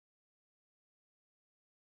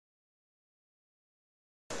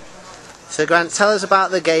So Grant, tell us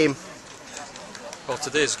about the game. Well,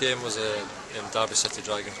 today's game was in Derby City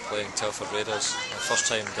Dragons playing Telford Raiders. The first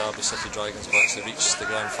time Derby City Dragons have actually reached the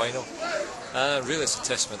grand final. Really it's a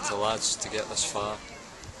testament to the lads to get this far.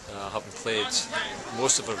 Having played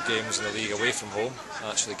most of our games in the league away from home,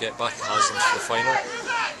 actually get back at Haslam for the final.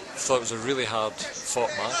 I thought it was a really hard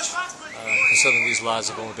fought match. Considering these lads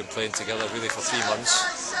have only been playing together really for 3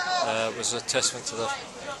 months, it was a testament to their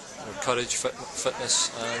courage,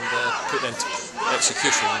 fitness and putting into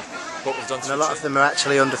execution what we've done. And a lot of them are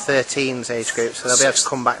actually under 13s age group, so they'll be able to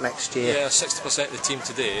come back next year. Yeah, 60% of the team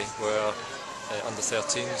today were under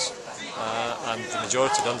 13s, and the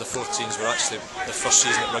majority of the under 14s were actually their first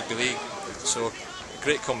season at Rugby League. So a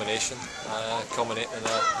great combination, culminating in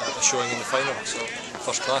a showing in the final. So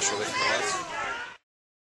first class really for the lads.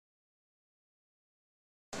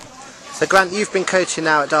 So Grant, you've been coaching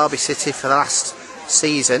now at Derby City for the last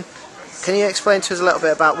season. Can you explain to us a little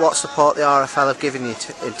bit about what support the RFL have given you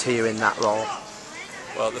to you in that role?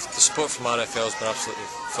 Well, the support from RFL has been absolutely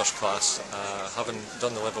first class. Having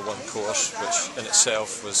done the level 1 course, which in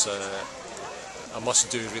itself was a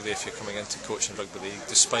must do really if you're coming into coaching rugby league,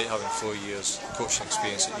 despite having 4 years coaching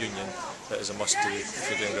experience at Union, that is a must do if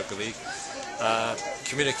you're doing rugby league.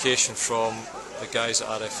 Communication from the guys at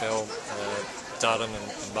RFL, Darren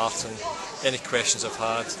and Martin, any questions I've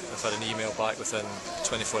had an email back within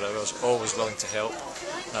 24 hours, always willing to help.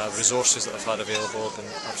 Resources that I've had available have been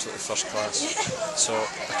absolutely first class, so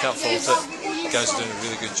I can't fault it. The guys are doing a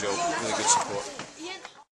really good job, really good support.